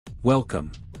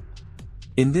Welcome.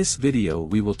 In this video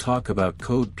we will talk about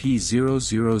code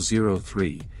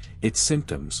P0003, its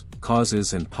symptoms,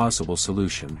 causes and possible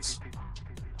solutions.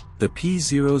 The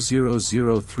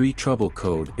P0003 trouble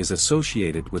code is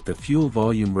associated with the fuel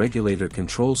volume regulator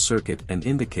control circuit and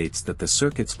indicates that the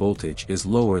circuit's voltage is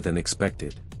lower than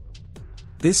expected.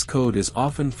 This code is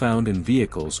often found in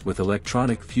vehicles with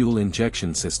electronic fuel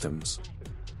injection systems.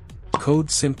 Code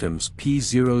symptoms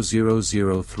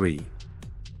P0003.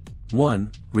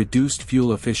 1. Reduced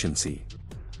fuel efficiency.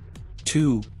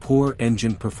 2. Poor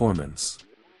engine performance.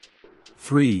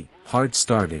 3. Hard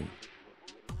starting.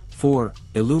 4.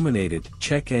 Illuminated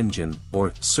check engine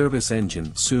or service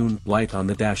engine soon light on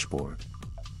the dashboard.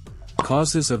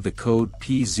 Causes of the code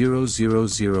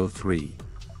P0003.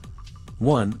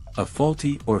 1. A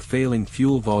faulty or failing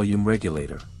fuel volume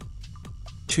regulator.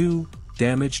 2.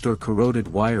 Damaged or corroded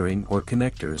wiring or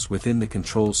connectors within the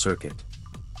control circuit.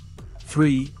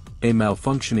 3. A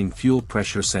malfunctioning fuel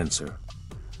pressure sensor.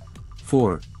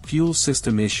 4. Fuel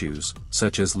system issues,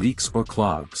 such as leaks or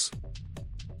clogs.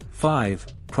 5.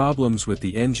 Problems with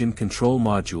the engine control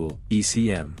module,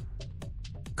 ECM.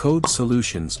 Code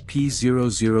solutions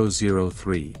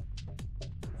P0003.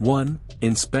 1.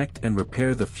 Inspect and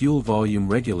repair the fuel volume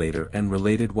regulator and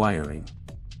related wiring.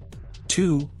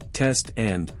 2. Test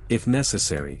and, if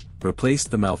necessary, replace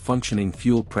the malfunctioning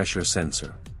fuel pressure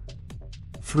sensor.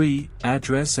 3.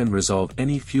 Address and resolve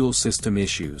any fuel system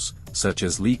issues, such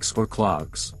as leaks or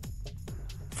clogs.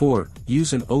 4.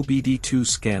 Use an OBD2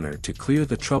 scanner to clear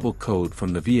the trouble code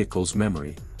from the vehicle's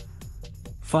memory.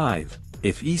 5.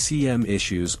 If ECM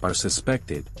issues are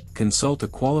suspected, consult a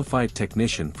qualified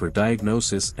technician for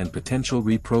diagnosis and potential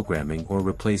reprogramming or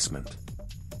replacement.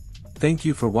 Thank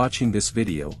you for watching this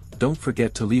video. Don't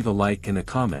forget to leave a like and a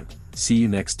comment. See you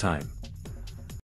next time.